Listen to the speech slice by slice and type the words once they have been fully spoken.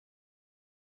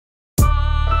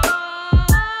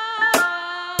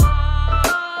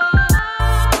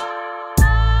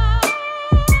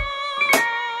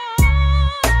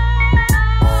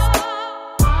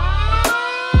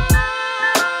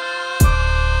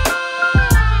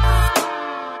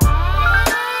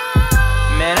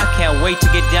Can't wait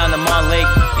to get down to Mon Lake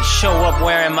and show up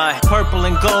wearing my purple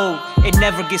and gold. It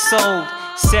never gets old.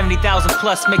 70,000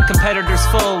 plus make competitors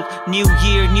fold. New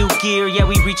year, new gear, yeah,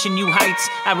 we reaching new heights.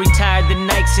 I retired the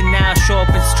Nikes and now I show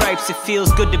up in stripes. It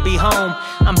feels good to be home,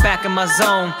 I'm back in my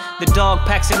zone. The dog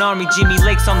packs an army, Jimmy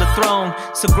Lake's on the throne.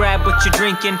 So grab what you're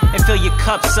drinking and fill your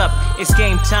cups up. It's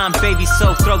game time, baby,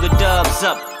 so throw the dubs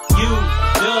up. You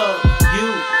dub, you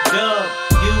dub,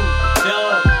 you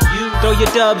dub, you. Throw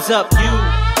your dubs up. You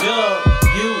dub,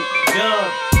 you dub,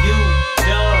 you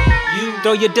dub, you.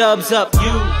 Throw your dubs up.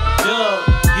 You dub,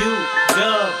 you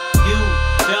dub, you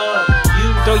dub, you.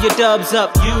 Throw your dubs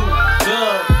up. You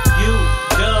dub, you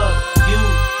dub, you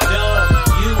dub,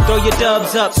 you. Throw your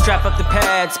dubs up. Strap up the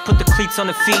pads, put the cleats on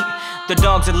the feet. The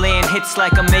dogs are laying hits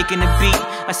like I'm making a beat.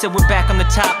 I said we're back on the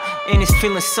top, and it's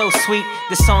feeling so sweet.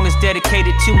 This song is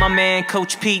dedicated to my man,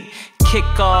 Coach Pete.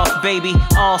 Kick off, baby,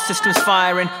 all systems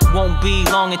firing. Won't be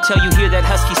long until you hear that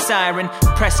husky siren.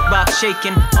 Press box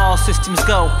shaking, all systems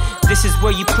go. This is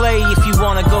where you play if you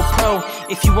wanna go pro.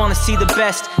 If you wanna see the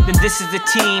best, then this is the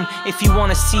team. If you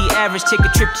wanna see average, take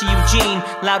a trip to Eugene.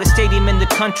 Loudest stadium in the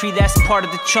country, that's part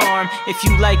of the charm. If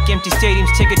you like empty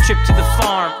stadiums, take a trip to the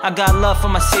farm. I got love for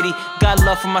my city, got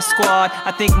love for my squad.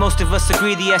 I think most of us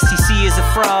agree the SEC is a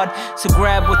fraud. So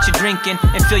grab what you're drinking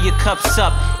and fill your cups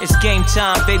up. It's game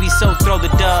time, baby, so throw the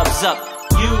dubs up.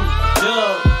 You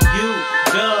dub, you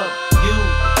dub, you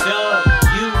dub,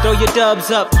 you. Throw your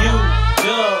dubs up. You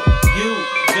dub, you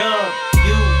dub,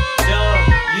 you dub,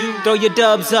 you. Throw your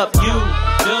dubs up. You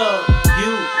dub,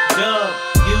 you dub,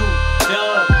 you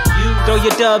dub, you. Throw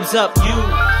your dubs up. You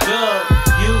dub,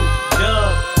 you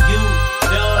dub, you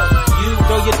dub, you.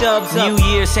 Throw your dubs up. New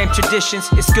Year, same traditions.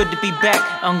 It's good to be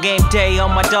back. On game day, all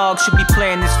my dogs should be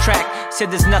playing this track. Said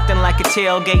there's nothing like a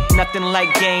tailgate, nothing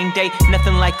like game day,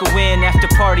 nothing like a win after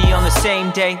party on the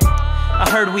same day. I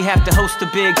heard we have to host the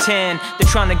Big Ten. They're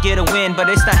trying to get a win, but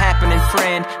it's not happening,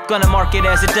 friend. Gonna mark it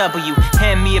as a W,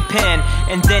 hand me a pen.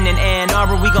 And then in Ann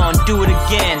Arbor, we gonna do it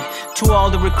again. To all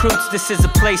the recruits, this is a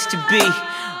place to be.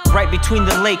 Right between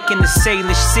the lake and the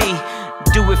Salish Sea.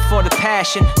 Do it for the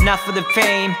passion, not for the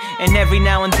fame. And every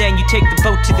now and then you take the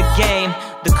boat to the game.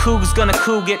 The Cougs gonna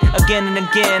coug it again and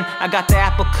again. I got the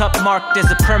Apple Cup marked as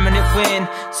a permanent win.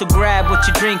 So grab what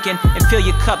you're drinking and fill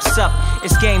your cups up.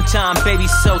 It's game time, baby,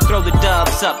 so throw the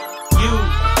dubs up. You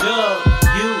dub,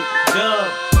 you dub,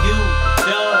 you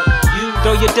dub, you.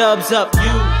 Throw your dubs up.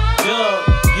 You dub,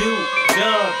 you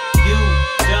dub, you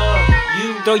dub,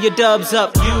 you. Throw your dubs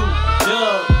up. You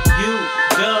dub, you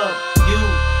dub, you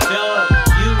dub,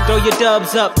 you. Throw your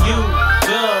dubs up. You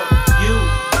dub, you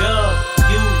dub,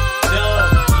 you dub,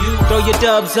 you. Throw your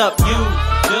dubs up. You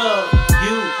dub,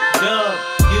 you dub,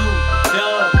 you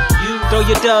dub, you. Throw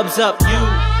your dubs up. You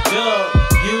dub,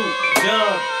 you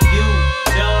dub, you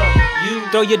dub, you.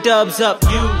 Throw your dubs up.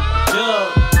 You dub,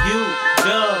 you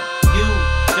dub, you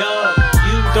dub,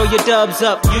 you. Throw your dubs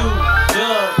up. You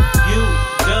dub, you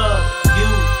dub, you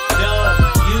dub,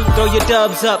 you. Throw your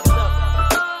dubs up.